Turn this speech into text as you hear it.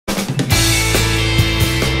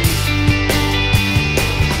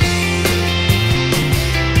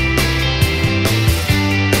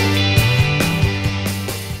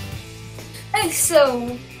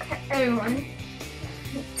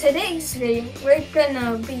today's video, we're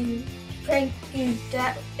gonna be pranking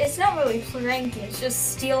Dad. It's not really pranking, it's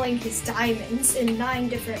just stealing his diamonds in 9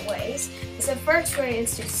 different ways. So the first way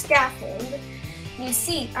is to scaffold. You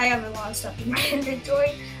see, I have a lot of stuff in my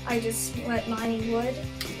inventory. I just went mining wood,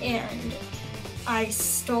 and I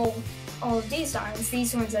stole all of these diamonds.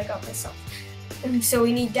 These ones I got myself. And so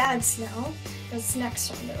we need Dad's now. That's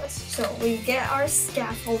next on the list. So we get our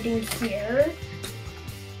scaffolding here.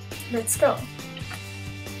 Let's go.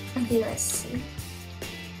 Okay, let's see.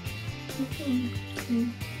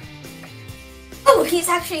 Oh, he's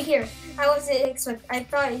actually here. I wasn't expecting. I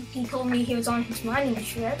thought he told me he was on his mining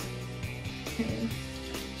trip.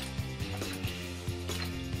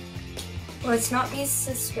 Let's not be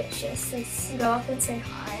suspicious. Let's go up and say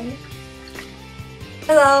hi.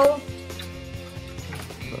 Hello.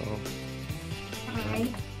 Hello. Hi.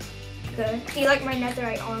 Good. Do you like my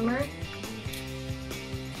netherite armor?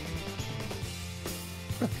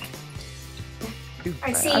 Dude,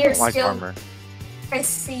 I see I you're don't like still. armor. I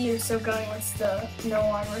see you're still going with the no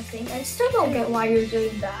armor thing. I still don't get why you're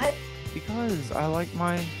doing that. Because I like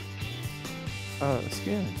my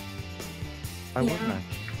skin. Why wouldn't I?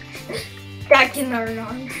 That can learn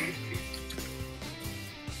armor.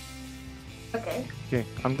 Okay. Okay,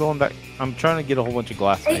 I'm going back. I'm trying to get a whole bunch of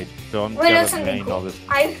glass made, so I'm Wait, that's gotta something mine cool. all this.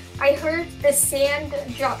 I heard the sand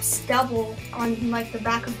drops double on like the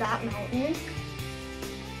back of that mountain.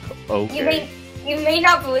 Okay. You may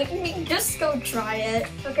not believe me. Just go try it,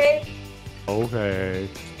 okay? Okay.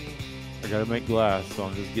 I gotta make glass, so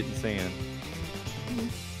I'm just getting sand.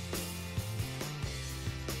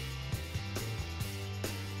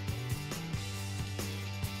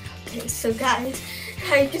 Okay, so guys,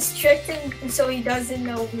 I just tricked him so he doesn't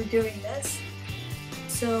know we're doing this.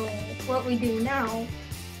 So what we do now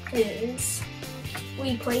is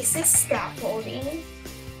we place this scaffolding.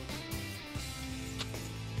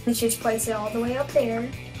 We just place it all the way up there.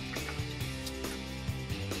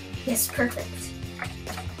 Yes, perfect.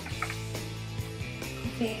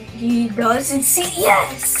 Okay, he doesn't see.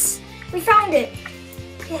 Yes! We found it!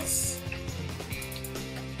 Yes.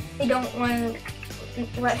 We don't want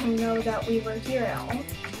to let him know that we were here at all.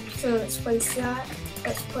 So let's place that.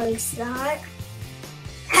 Let's place that.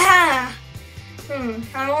 Ha!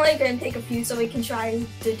 I'm only going to take a few so we can try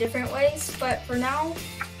the different ways. But for now,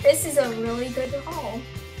 this is a really good haul.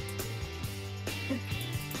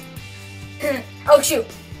 Oh shoot,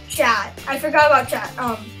 chat. I forgot about chat.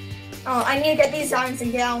 Oh, I need to get these diamonds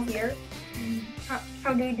and get out here.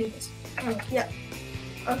 How do we do this? Yeah.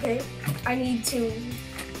 Okay. I need to.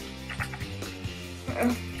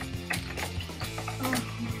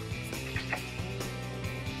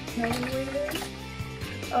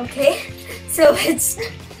 Okay. So it's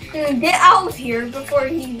get out of here before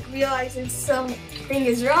he realizes something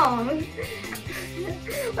is wrong.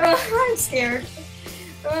 I'm scared.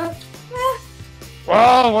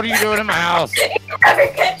 Whoa, what are you doing in my house? You never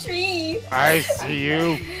catch me! I see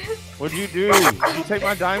you. What'd you do? Did you take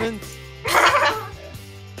my diamonds?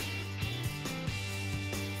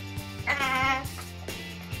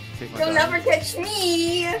 Take my You'll diamonds? never catch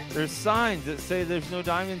me! There's signs that say there's no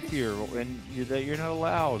diamonds here and that you're not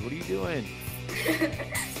allowed. What are you doing?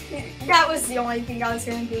 That was the only thing I was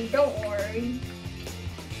gonna do, don't worry.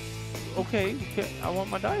 Okay, I want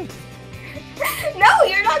my diamonds. No,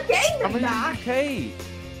 you're not getting How them many back! did you take?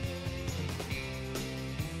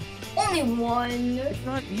 Only one. It's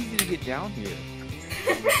not easy to get down here.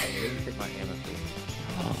 Let me take my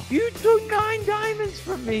amethyst. You took 9 diamonds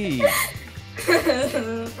from me!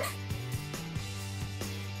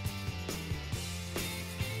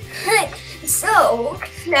 So,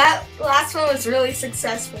 that last one was really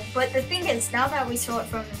successful, but the thing is, now that we stole it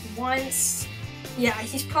from him once, yeah,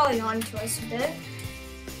 he's probably on to us a bit.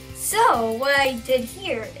 So, what I did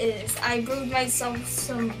here is I brewed myself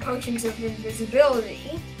some potions of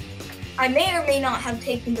invisibility. I may or may not have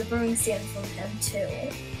taken the brewing stand from him too.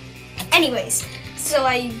 Anyways, so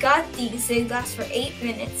I got these. They last for 8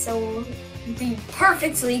 minutes, so we'll be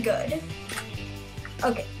perfectly good.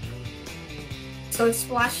 Okay. So let's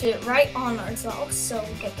splash it right on ourselves so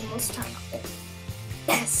we get the most time of it.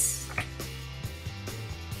 Yes!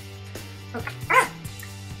 Okay. Ah!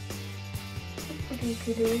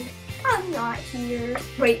 I'm not here.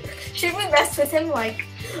 Wait, should we mess with him like,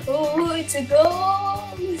 oh, it's a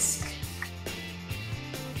ghost?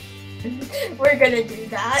 We're gonna do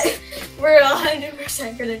that. We're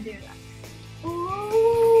 100% gonna do that.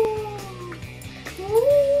 Ooh.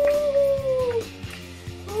 Ooh.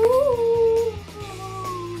 Ooh.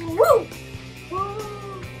 Woo. Woo.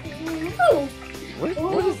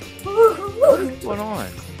 What is going on?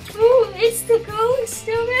 Ooh, it's the ghost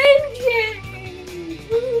of engine.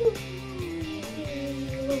 Ooh.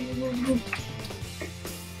 I'm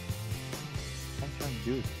trying to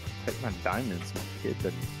do is protect my diamonds. My kid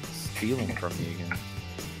doesn't steal them from me again.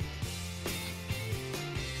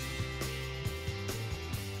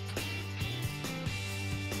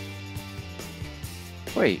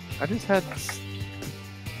 Wait, I just had.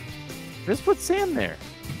 Just put sand there.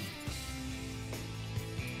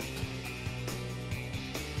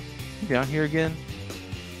 You down here again?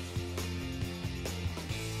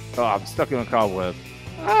 Oh, I'm stuck in a cobweb.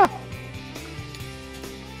 Ah!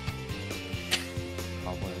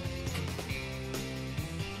 Cobweb.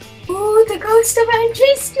 Ooh, the ghost of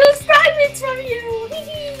Andre steals diamonds from you!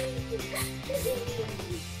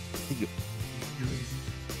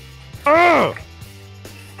 Oh!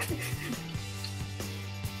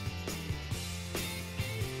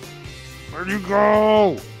 Where'd you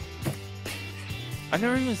go? I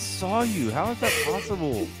never even saw you. How is that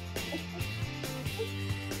possible?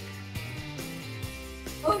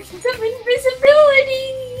 Potions of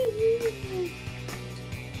invisibility!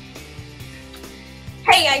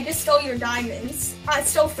 Hey, I just stole your diamonds. I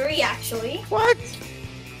stole 3 actually. What?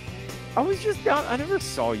 I was just down. I never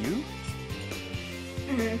saw you.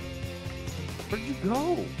 Where'd you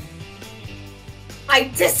go? I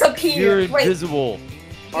disappeared. You're invisible,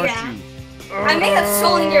 aren't Yeah. you? I may have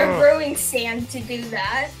stolen your brewing stand to do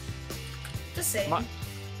that. Just saying.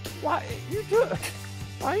 Why you do?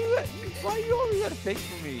 Why you always gotta fake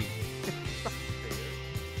for me? It's not fair.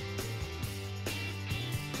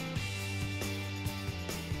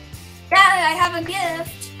 Yeah, I have a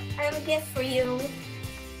gift. I have a gift for you.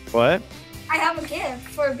 What? I have a gift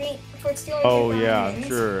for stealing Oh your yeah, diamonds.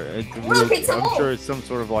 sure. Look, it's a I'm wolf. sure it's some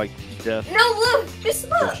sort of like death No, look. Just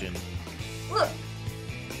look. potion. Look.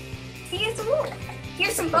 See, it's a wolf.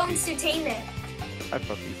 Here's some bones to tame it. Hi,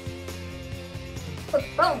 puppy. Look,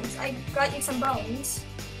 bones. I got you some bones.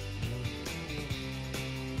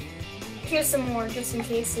 Here's some more, just in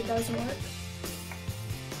case it doesn't work.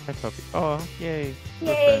 Hi, puppy. Oh, yay.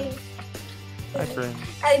 Yay. Hi, friend.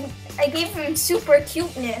 I gave him super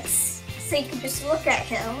cuteness, so you could just look at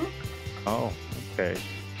him. Oh, okay.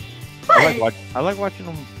 But I like watching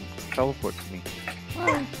them teleport to me.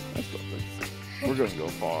 Oh, that's lovely. We're gonna go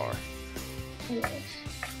far.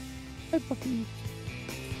 Hi, puppy.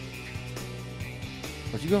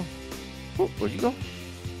 Where'd you go? Oh, where'd you go?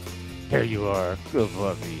 There you are. Good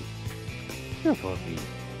puppy. Good puppy.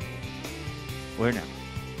 Where now?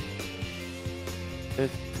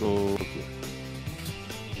 Let's go here.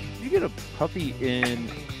 Did you get a puppy in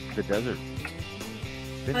the desert?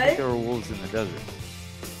 Didn't think there were wolves in the desert.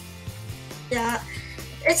 yeah,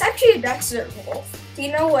 it's actually a desert wolf. Do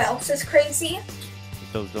you know what else is crazy?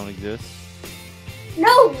 Those don't exist.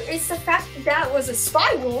 No, it's the fact that that was a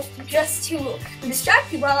spy wolf just to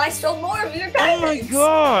distract you while I stole more of your diamonds. Oh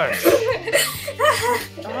my god!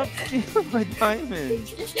 Stop stealing my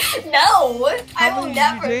diamonds. No, I How will many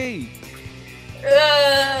never. did you take?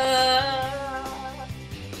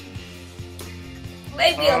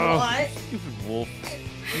 Maybe a lot. Stupid wolf.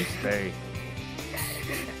 You stay.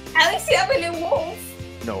 At least you have a new wolf.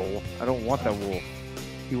 No, I don't want that wolf.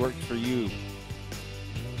 He works for you.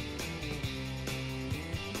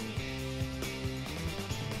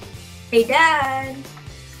 Hey, Dad.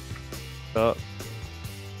 Uh,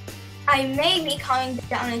 I may be coming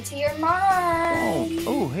down into your mind.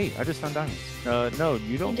 oh, hey, I just found diamonds. No,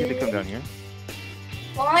 you don't get to come down here.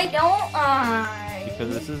 Why don't I?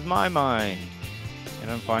 Because this is my mine.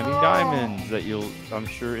 And I'm finding Oh. diamonds that you'll, I'm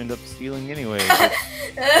sure, end up stealing anyway.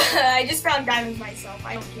 I just found diamonds myself.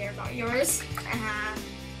 I don't care about yours.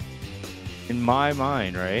 In my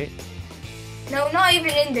mine, right? No, not even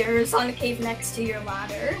in there. It's on the cave next to your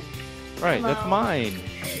ladder. Right, that's Hello. mine.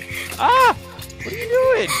 Ah! What are you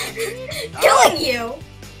doing? Killing you!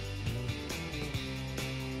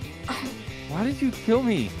 Why did you kill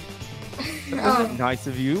me? That wasn't nice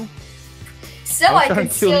of you. So I was I trying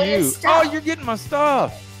could to kill steal your you. stuff. Oh, you're getting my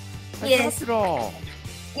stuff. I Yes. dropped it all.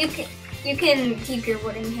 You can keep your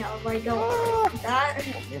wooden hill. Like, don't worry about that.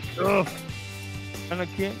 Ugh. And I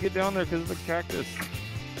can't get down there because of the cactus.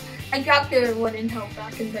 I dropped the wooden hill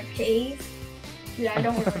back in the cave. Yeah, I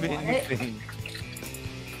don't really want it. Anything.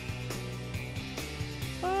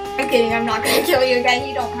 I'm kidding, I'm not gonna kill you again.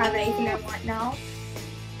 You don't have anything I want now.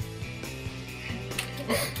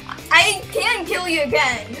 I can kill you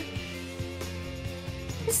again.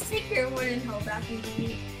 Just take your wooden hoe back and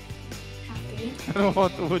be happy. I don't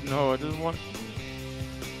want the wood. No, I just want.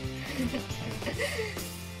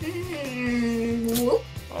 Whoop.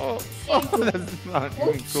 Oh, that's not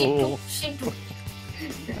Whoop, even cool. sheep, sheep.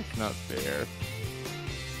 That's not fair.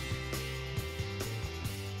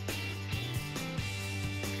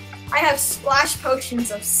 I have splash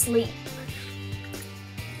potions of sleep.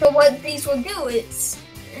 So what these will do is,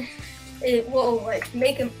 it will like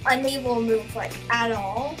make him unable to move like at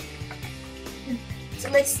all. So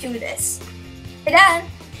let's do this. Hey Dad,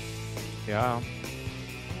 Yeah.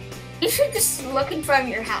 you should just look in front of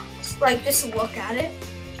your house. Like just look at it.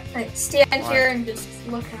 Like stand here and just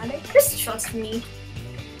look at it. Just trust me.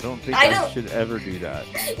 Don't think I should ever do that.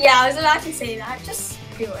 Yeah, I was about to say that. Just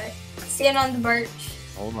do it. Stand on the birch.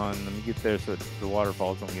 Hold on, let me get there so the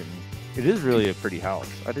waterfalls don't get me. It is really a pretty house.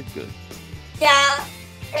 I did good. Yeah,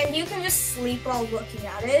 and you can just sleep while looking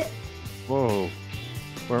at it. Whoa.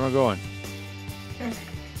 Where am I going?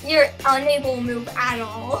 You're unable to move at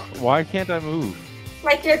all. Why can't I move?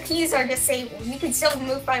 Like your keys are disabled. You can still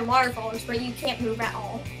move by waterfalls, but you can't move at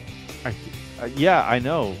all. Yeah, I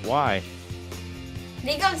know. Why?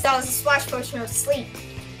 Because that was a splash potion of sleep.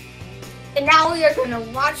 And now you're gonna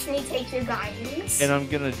watch me take your guidance. And I'm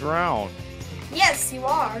gonna drown. Yes, you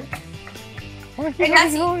are. Why can't I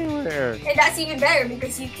go anywhere? And that's even better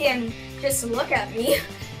because you can just look at me.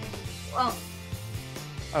 Well.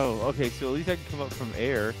 Oh, okay. So at least I can come up from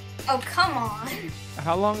air. Oh, come on.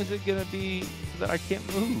 How long is it gonna be so that I can't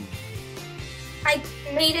move? I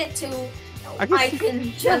made it to. I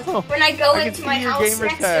can just when I go into my house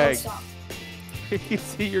next to stop. I can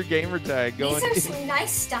see your gamer tag going. These are some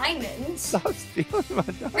nice diamonds. Stop stealing my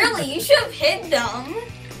diamonds. Really, you should have hid them.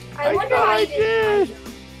 I wonder why you didn't hide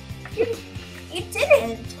them. You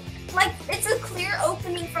didn't. Like, it's a clear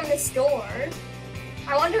opening from this door.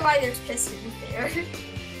 I wonder why there's pistons there.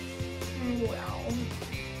 Well.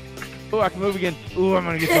 Oh, I can move again. Ooh, I'm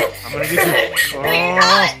gonna get you. I'm gonna get you. Oh. No, you're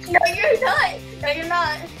not. No, you're not. No, you're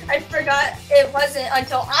not. I forgot it wasn't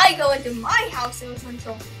until I go into my house. It was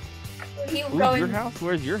until you go your in. house?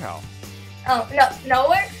 Where's your house? Oh, no,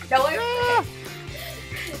 nowhere? Nowhere? Ah.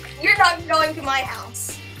 You're not going to my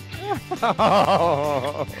house.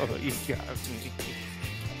 Oh, you got me.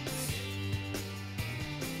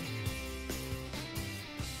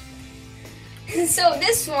 So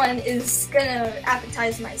this one is gonna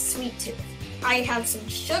appetize my sweet tooth. I have some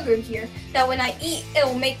sugar here that when I eat, it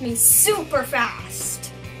will make me super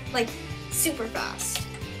fast. Like, super fast.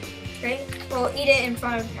 Right? We'll eat it in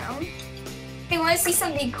front of him. Hey, wanna see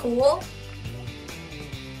something cool?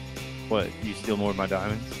 What, you steal more of my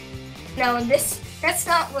diamonds? No, that's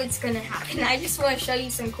not what's gonna happen. I just wanna show you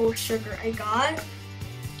some cool sugar I got.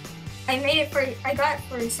 I got it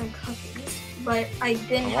for some cookies, but I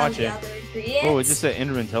didn't have the other ingredients. Oh, it just said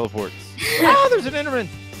Enderman teleports. Oh, there's an Enderman!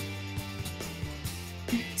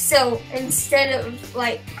 So, instead of,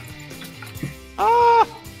 like... Ah!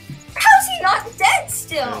 How's he not dead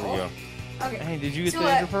still? There we go. Okay. Hey, did you get So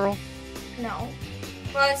the Ender Pearl? No.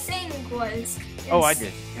 What I was saying was... Oh, I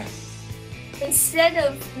did. Yes. Instead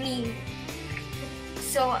of me...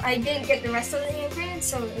 So, I didn't get the rest of the ingredients,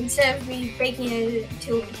 so instead of me baking it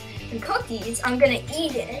into cookies, I'm gonna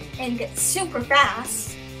eat it and get super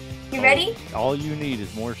fast. You ready? All you need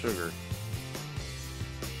is more sugar.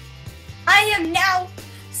 I am now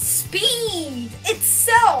speed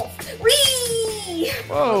itself. Whee!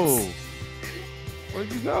 Whoa!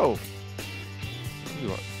 Where'd you go?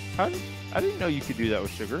 You are. I didn't know you could do that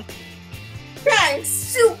with sugar. I'm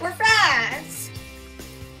super fast.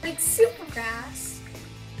 Like super fast.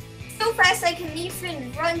 So fast I can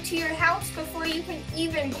even run to your house before you can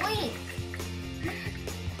even blink.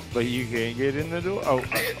 But you can't get in the door. Oh.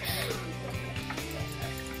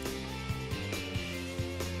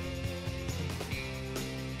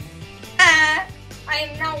 I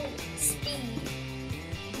am now speed.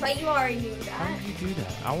 But you already knew that. How did you do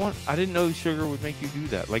that? I didn't know sugar would make you do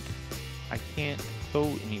that. Like, I can't go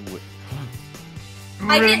anywhere.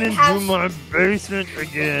 I didn't have into my basement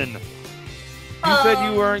again. You said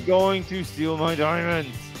you weren't going to steal my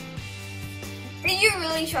diamonds. Did you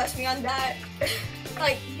really trust me on that?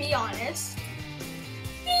 Like, be honest.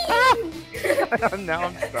 Now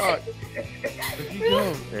I'm stuck. Where'd you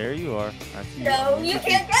go? There you are. I see No, you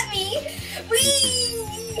can't get me. Whee!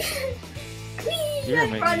 Whee! You're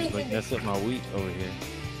gonna make me like, mess up my wheat over here.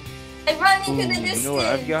 I run into the distance. You know what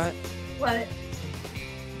I've got? What?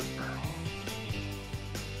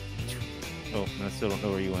 Oh, I still don't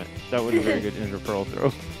know where you went. That was a very good Ender Pearl throw.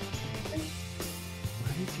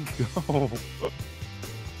 Where did you go?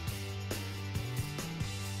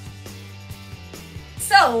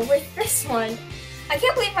 So, with this one, I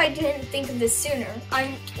can't believe I didn't think of this sooner.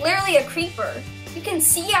 I'm literally a creeper. You can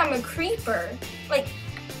see I'm a creeper. Like,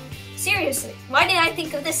 seriously, why didn't I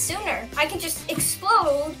think of this sooner? I could just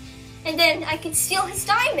explode, and then I could steal his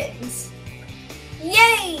diamonds.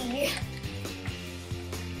 Yay!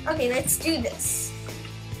 Okay, let's do this.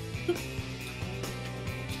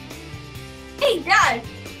 Hey, Dad!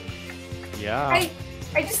 Yeah.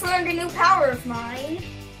 I just learned a new power of mine.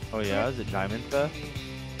 Oh yeah, is it diamond theft?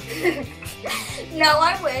 No,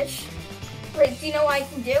 I wish. Wait, do you know what I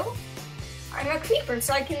can do? I'm a creeper,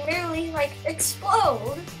 so I can literally, like,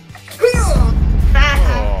 explode.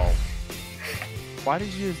 Oh. Why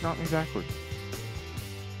did you just knock me backwards?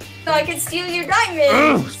 So I can steal your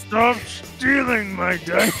diamonds. Stop stealing my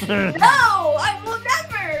diamonds! No, I will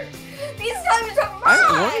never. These diamonds are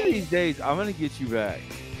mine. One of these days, I'm gonna get you back.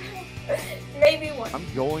 Maybe one. I'm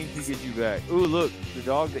going to get you back. Ooh, look, the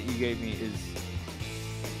dog that you gave me is.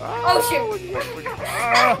 Oh shoot!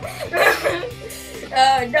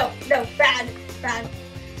 No, bad.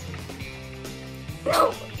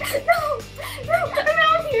 No, I'm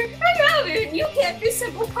out here. You can't do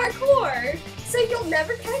simple parkour, so you'll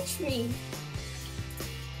never catch me.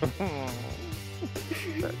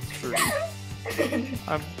 That's true.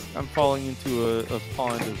 I'm falling into a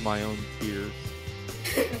pond of my own tears.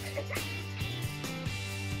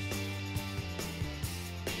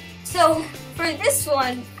 So for this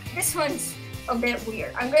one's a bit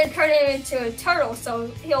weird. I'm gonna turn him into a turtle, so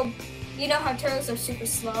he'll, you know how turtles are super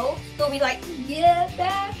slow? He'll be like, yeah,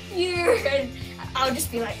 back here, and I'll just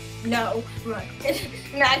be like, no, run.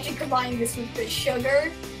 Imagine combining this with the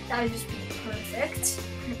sugar. That would just be perfect.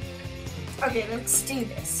 Okay, let's do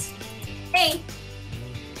this. Hey,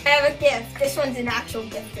 I have a gift. This one's an actual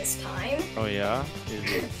gift this time. Oh yeah?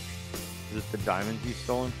 Is it the diamonds you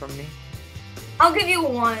stolen from me? I'll give you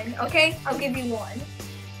one, okay? I'll give you one.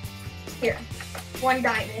 Here, 1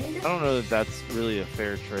 diamond. I don't know that that's really a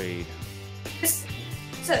fair trade.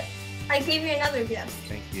 So, I gave you another gift.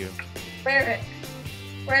 Thank you.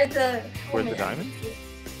 Where's the diamond?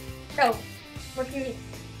 No, look at me.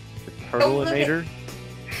 The turtleinator?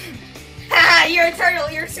 Ah, you're a turtle.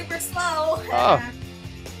 You're super slow.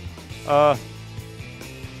 Oh.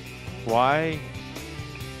 Why?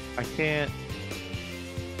 I can't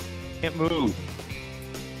move.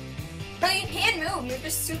 No, you can move. You're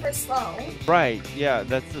just super slow. Right, yeah,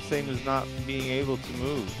 that's the same as not being able to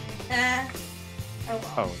move. Oh well.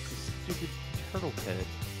 Oh, it's a stupid turtle head.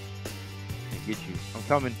 I get you. I'm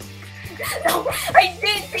coming. No, I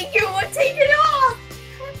didn't think you would take it off.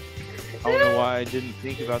 I don't know why I didn't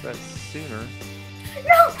think about that sooner.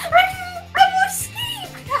 No, I will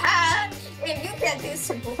escape. And you can't do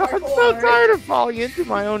simple parkour. I'm so tired of falling into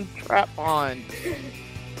my own trap pond.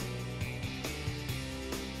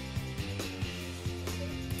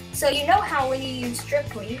 So you know how when you use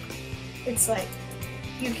drip leaf, it's like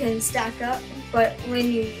you can stack up, but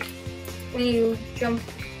when you jump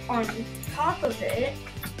on top of it,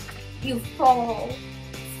 you fall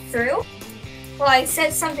through. Well, I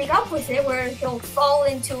set something up with it where he'll fall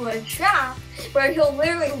into a trap, where he'll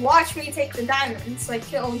literally watch me take the diamonds. Like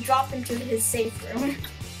he'll drop into his safe room.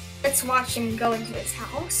 Let's watch him go into his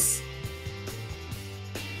house.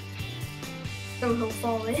 So he'll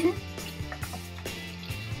fall in.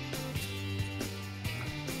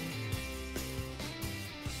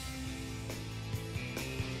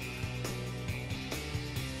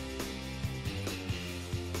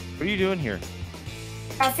 What are you doing here?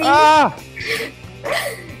 Nothing. Ah!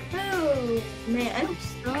 Oh man.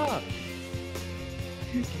 Stop.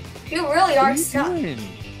 You really are stuck. What are you doing?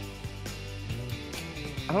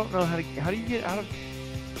 I don't know how do you get out of...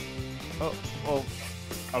 Oh, well,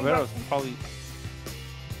 I bet I was probably...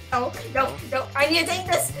 No, I need to take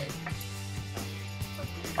this.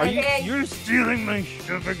 You're stealing my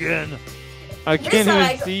stuff again. I This can't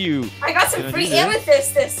time even see you. I got some free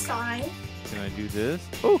amethyst this time. Can I do this?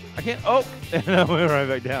 Oh, I can't. Oh, and I went right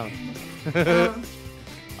back down.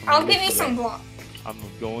 I'll give you some blocks. I'm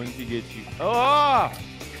going to get you. Oh!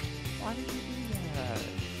 Why did you do that?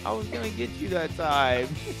 I was going to get you that time.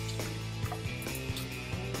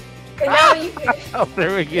 But now you can. Oh,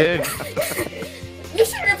 there we go. You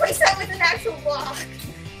should replace that with an actual block.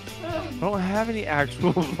 I don't have any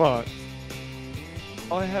actual blocks.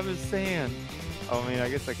 All I have is sand. Oh, I mean, I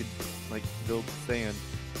guess I could, like, build sand.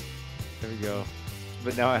 There we go.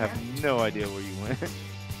 But now I have no idea where you went.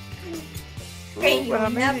 Hey, But I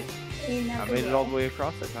made it. I I made it all the way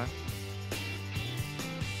across that time.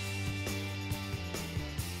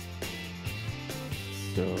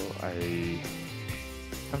 So I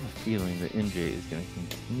have a feeling that NJ is going to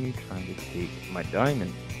continue trying to take my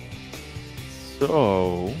diamonds.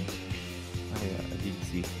 So I did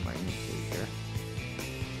see my inventory here.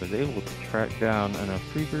 I was able to track down enough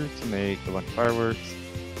creepers to make a bunch of fireworks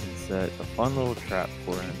and set a fun little trap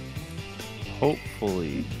for him.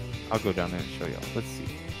 Hopefully, I'll go down there and show y'all. Let's see.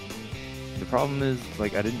 The problem is,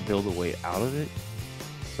 like, I didn't build a way out of it.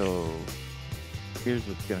 So here's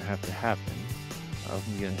what's gonna have to happen.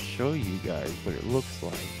 I'm gonna show you guys what it looks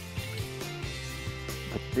like.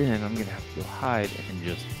 But then I'm gonna have to go hide and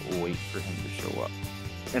just wait for him to show up.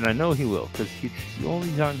 And I know he will, because the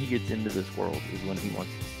only time he gets into this world is when he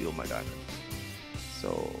wants to steal my diamond.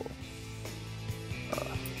 So,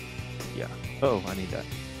 yeah. Oh, I need that.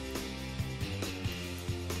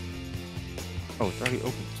 Oh, it's already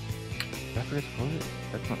open. Did I forget to close it?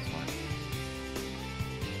 That's not smart.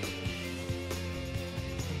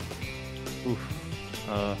 Oof.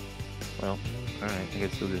 Well, alright, I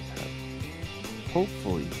guess we'll just have.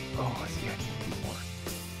 Hopefully. Oh, I see, I can do more.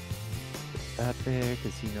 Put that there,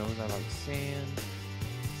 because he knows I like sand.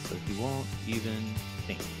 So he won't even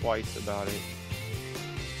think twice about it.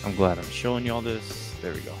 I'm glad I'm showing y'all this.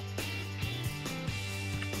 There we go.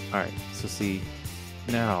 Alright, so see,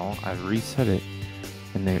 now I've reset it.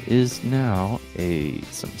 And there is now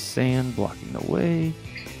some sand blocking the way.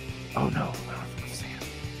 Oh no, I don't have enough sand.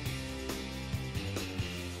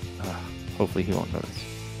 Hopefully he won't notice.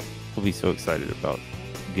 He'll be so excited about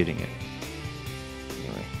getting it.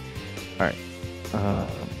 Anyway, alright.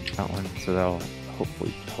 That one, so that'll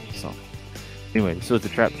hopefully help some. Anyway, so it's a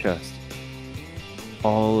trap chest.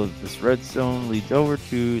 All of this redstone leads over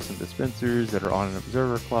to some dispensers that are on an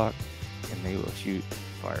observer clock, and they will shoot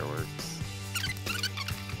fireworks.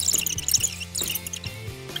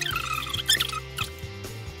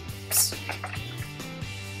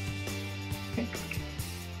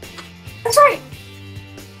 That's right.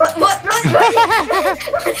 What? How do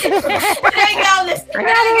I get out of this? How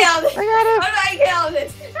do I get out of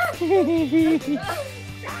this?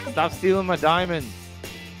 Stop stealing my diamond.